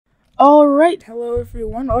Alright, hello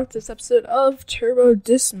everyone, welcome to this episode of Turbo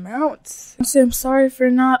Dismount. I'm sorry for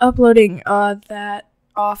not uploading that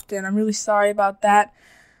often. I'm really sorry about that.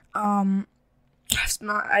 I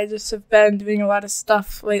just have been doing a lot of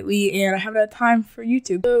stuff lately and I haven't had time for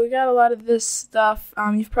YouTube. So we got a lot of this stuff.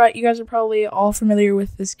 You guys are probably all familiar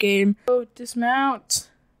with this game. Oh, Dismount.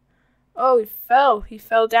 Oh, he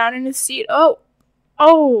fell down in his seat. Oh,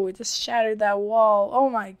 it just shattered that wall. Oh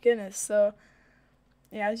my goodness. So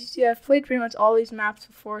yeah, as you see, I've played pretty much all these maps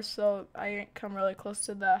before, so I didn't come really close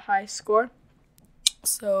to the high score.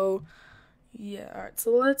 So, yeah, alright,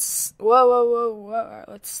 so let's, whoa, alright,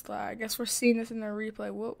 let's, I guess we're seeing this in the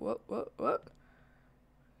replay. Whoop.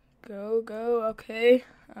 Go, okay,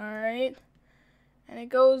 alright. And it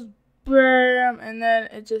goes, bam, and then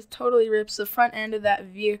it just totally rips the front end of that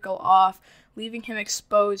vehicle off, leaving him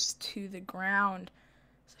exposed to the ground.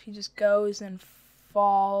 So he just goes and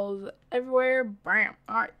falls everywhere. Bam.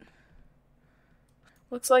 Alright.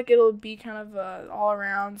 Looks like it'll be kind of all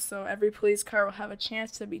around, so every police car will have a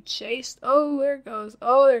chance to be chased. Oh, there it goes.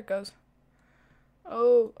 Oh, there it goes.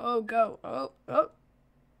 Oh, go. Oh,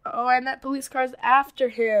 and that police car's after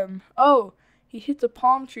him. Oh, he hit the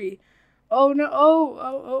palm tree. Oh,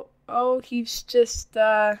 no. Oh, he's just,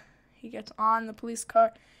 he gets on the police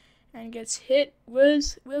car and gets hit. Will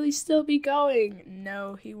he still be going?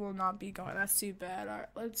 No, he will not be going. That's too bad. Alright,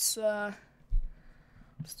 let's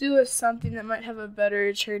do something that might have a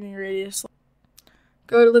better turning radius.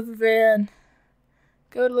 Go delivery van.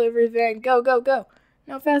 Go.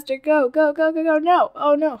 No, faster. Go. No.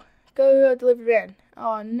 Oh, no. Go delivery van.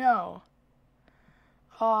 Oh, no.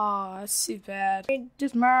 Oh, that's too bad.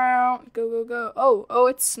 Dismount. Go. Oh,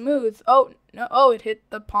 it's smooth. Oh, no. Oh, it hit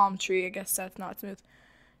the palm tree. I guess that's not smooth.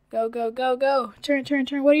 Go. Turn.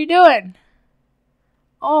 What are you doing?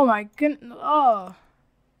 Oh my goodness. Oh.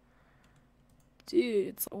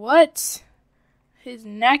 Dude, what? His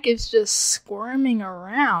neck is just squirming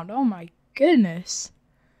around. Oh my goodness.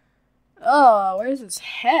 Oh, where's his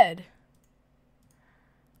head?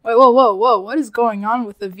 Wait, whoa. What is going on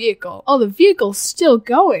with the vehicle? Oh, the vehicle's still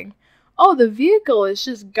going. Oh, the vehicle is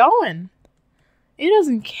just going. It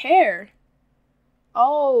doesn't care.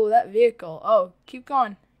 Oh, that vehicle. Oh, keep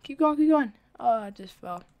going. Oh, I just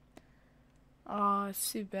fell. Oh,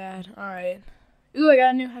 it's too bad. Alright. Ooh, I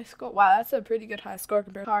got a new high score. Wow, that's a pretty good high score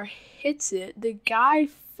compared. The car hits it. The guy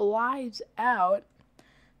flies out.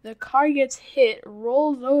 The car gets hit,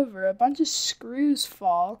 rolls over. A bunch of screws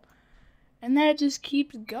fall. And then it just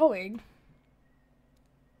keeps going.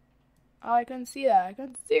 Oh, I couldn't see that. I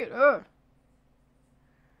couldn't see it. Ugh.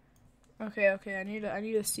 Okay. I need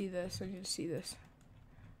to see this.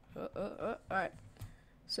 Alright.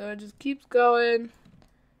 So it just keeps going.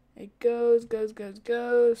 It goes.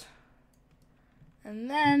 And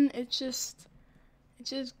then it just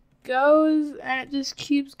goes and it just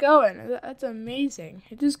keeps going. That's amazing.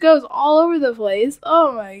 It just goes all over the place.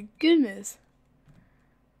 Oh my goodness.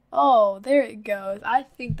 Oh, there it goes. I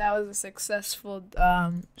think that was a successful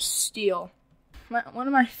steal. One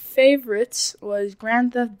of my favorites was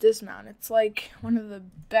Grand Theft Dismount. It's like one of the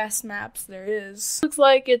best maps there is. Looks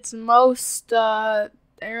like it's most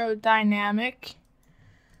aerodynamic.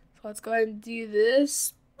 So let's go ahead and do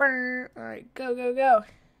this. Alright, go.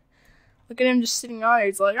 Look at him just sitting on it.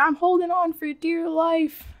 He's like, I'm holding on for dear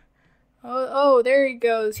life. Oh, there he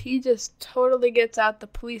goes. He just totally gets out the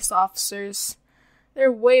police officers.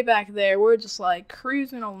 They're way back there. We're just like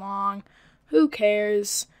cruising along. Who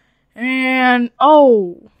cares? And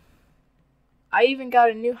oh, I even got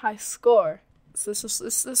a new high score. So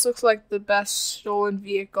this looks like the best stolen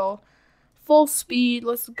vehicle. Full speed.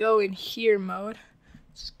 Let's go in here mode.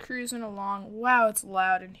 Just cruising along. Wow, it's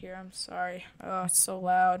loud in here. I'm sorry. Oh, it's so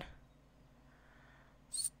loud.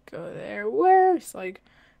 Let's go there. Where? It's like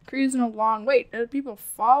cruising along. Wait, are people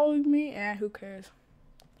following me? Who cares?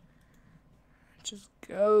 It just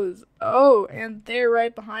goes. Oh, and they're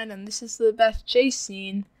right behind him. This is the best chase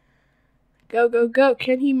scene. Go.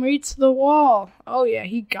 Can he reach the wall? Oh, yeah,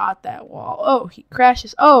 he got that wall. Oh, he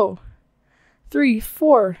crashes. Oh, 3,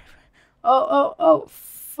 4. Oh.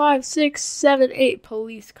 5, 6, 7, 8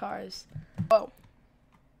 police cars. Whoa.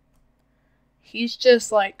 He's just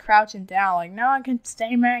like crouching down like, no one can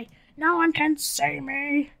see me.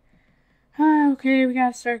 Okay, we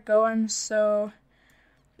gotta start going. So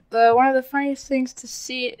one of the funniest things to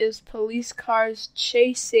see is police cars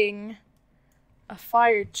chasing a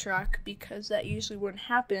fire truck, because that usually wouldn't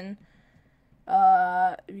happen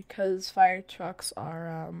because fire trucks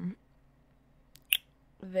are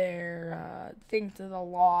they're things to the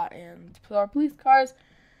law, and our police cars,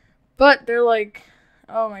 but they're like,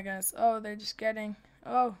 oh my goodness, oh, they're just getting,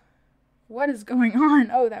 oh, What is going on?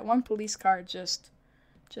 Oh, that one police car just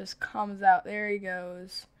comes out. There he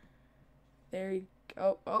goes. There he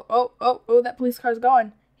oh, that police car's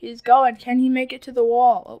going. He's going. Can he make it to the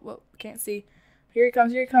wall? Oh, can't see. Here he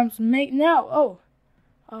comes. No.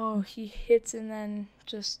 Oh, he hits and then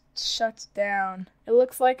just shuts down. It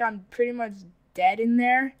looks like I'm pretty much dead in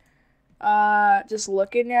there. Just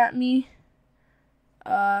looking at me.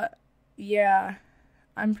 Yeah.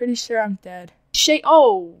 I'm pretty sure I'm dead.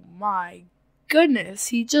 Oh my goodness.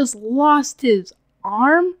 He just lost his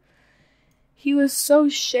arm. He was so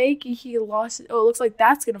shaky, he lost it. Oh, it looks like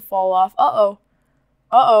that's gonna fall off.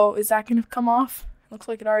 Uh-oh, is that gonna come off? Looks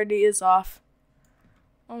like it already is off.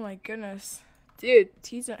 Oh my goodness. Dude,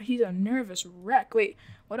 he's a nervous wreck. Wait,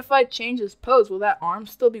 what if I change his pose? Will that arm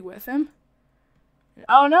still be with him?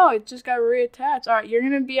 Oh no, it just got reattached. Alright, you're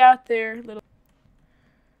gonna be out there, little...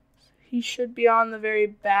 He should be on the very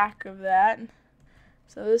back of that.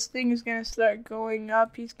 So this thing is gonna start going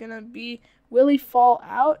up. He's gonna be... Will he fall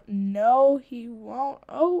out? No, he won't.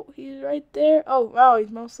 Oh, he's right there. Oh, wow, he's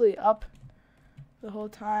mostly up the whole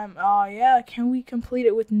time. Oh, yeah, can we complete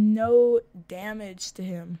it with no damage to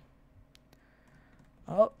him?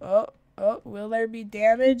 Oh, will there be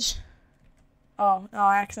damage? Oh,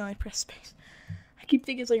 I accidentally pressed space. I keep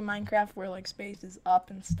thinking it's like Minecraft where like space is up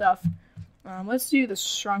and stuff. Let's do the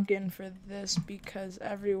shrunken for this because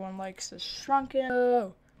everyone likes the shrunken.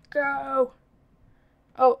 Oh, go!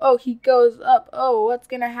 Oh, he goes up. Oh, what's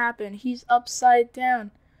gonna happen? He's upside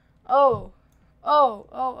down. Oh,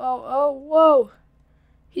 whoa.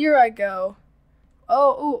 Here I go.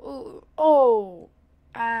 Oh,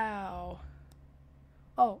 ow.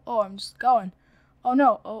 Oh, I'm just going. Oh,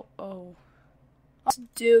 no. Oh. Let's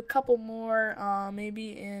do a couple more,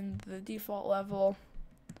 maybe in the default level.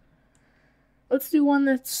 Let's do one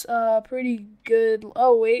that's, pretty good.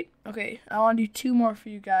 Oh, wait. Okay, I want to do two more for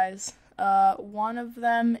you guys. One of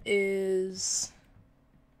them is,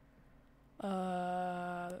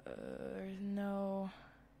 there's no,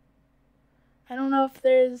 I don't know if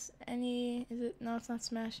there's any, no, it's not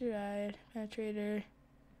Smash Your Ride, Penetrator.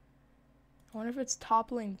 I wonder if it's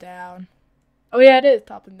toppling down. Oh yeah, it is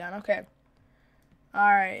toppling down, okay.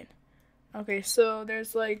 Alright. Okay, so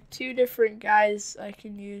there's like two different guys I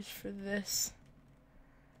can use for this.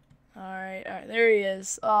 Alright, there he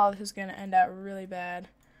is. Oh, this is gonna end out really bad.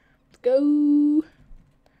 Go.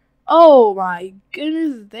 Oh my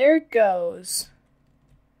goodness, there it goes.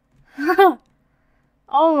 Oh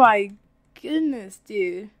my goodness,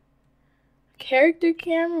 dude. Character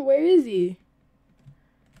camera, where is he?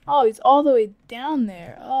 Oh, he's all the way down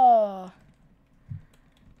there. Oh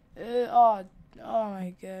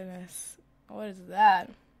my goodness. What is that?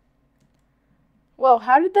 Whoa,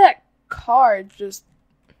 how did that car just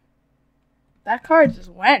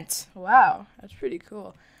went? Wow, that's pretty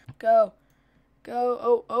cool. Go.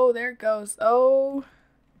 Oh, there it goes. Oh.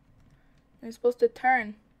 You're supposed to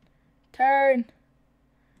turn. No,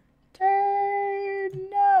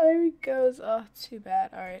 there he goes. Oh, too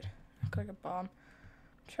bad. Alright. Look like a bomb.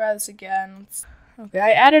 Try this again. Okay,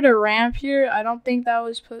 I added a ramp here. I don't think that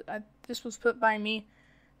was this was put by me.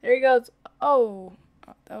 There he goes. Oh.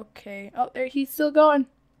 Okay. Oh, there he's still going.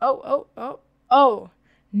 Oh.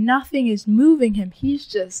 Nothing is moving him. He's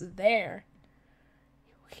just there.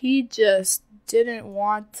 He just didn't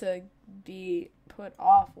want to be put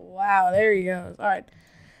off. Wow, there he goes. Alright.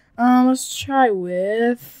 Let's try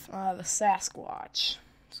with the Sasquatch.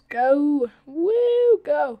 Let's go. Woo,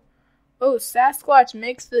 go. Oh, Sasquatch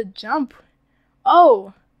makes the jump.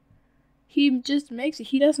 Oh. He just makes it.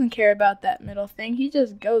 He doesn't care about that middle thing. He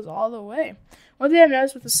just goes all the way. One thing I've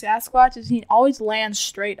noticed with the Sasquatch is he always lands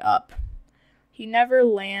straight up. He never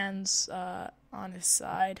lands on his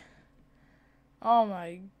side. Oh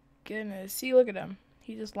my goodness. See, look at him.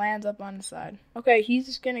 He just lands up on his side. Okay, he's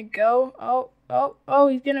just gonna go. Oh,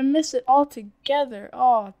 he's gonna miss it altogether.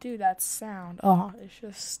 Oh, dude, that sound. Oh, it's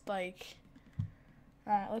just like...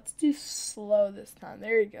 Alright, let's do slow this time.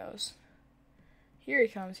 There he goes. Here he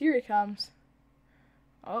comes.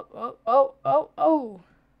 Oh.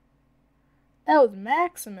 That was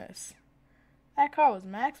Maximus. That car was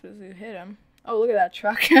Maximus who hit him. Oh, look at that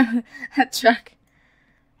truck. That truck.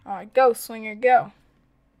 Alright, go, Swinger, go.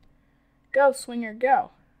 Go, Swinger,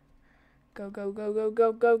 go. Go.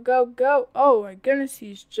 Oh, my goodness,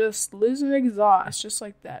 he's just losing exhaust, just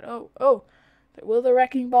like that. Oh. Will the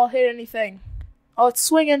wrecking ball hit anything? Oh, it's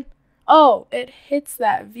swinging. Oh, it hits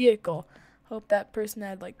that vehicle. Hope that person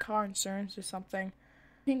had, like, car insurance or something.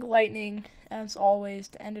 Pink lightning, as always,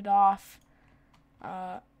 to end it off.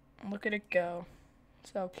 Look at it go.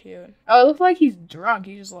 So cute. Oh, it looks like he's drunk.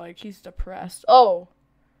 He's depressed. Oh.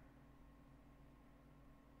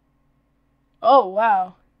 Oh,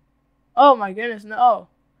 wow. Oh my goodness, no.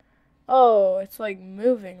 Oh, it's like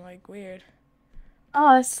moving like weird.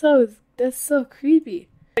 Oh, that's so creepy.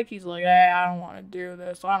 Like he's like, hey, I don't want to do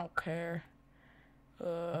this. I don't care.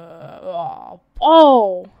 Oh,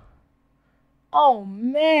 oh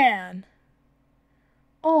man.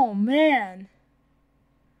 Oh man.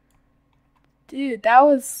 Dude, that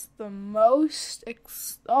was the most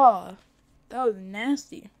that was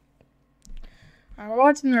nasty. Alright, we're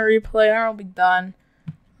watching the replay, and I'll be done.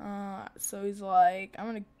 So he's like, I'm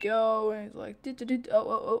gonna go, and he's like,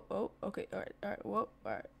 okay, alright, whoa,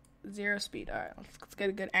 alright, 0 speed, alright, let's get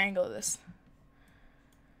a good angle of this.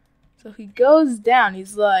 So he goes down,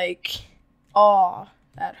 he's like, oh,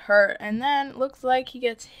 that hurt, and then looks like he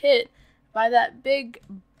gets hit by that big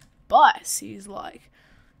bus. He's like,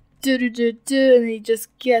 and he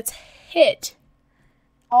just gets hit.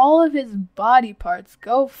 All of his body parts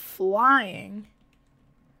go flying.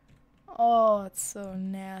 Oh, it's so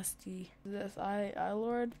nasty. This I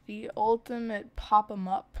Lord, the ultimate pop 'em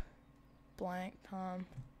up. Blank Tom.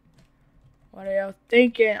 What are you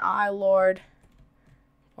thinking, I Lord?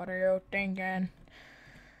 What are you thinking?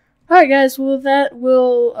 Alright guys, well that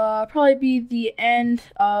will probably be the end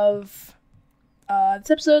of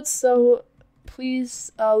this episode, so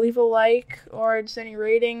please leave a like or just any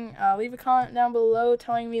rating. Leave a comment down below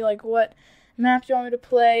telling me like what maps you want me to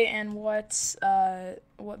play and what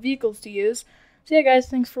vehicles to use. So yeah guys,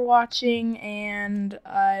 thanks for watching, and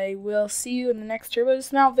I will see you in the next Turbo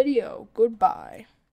Dismount video. Goodbye.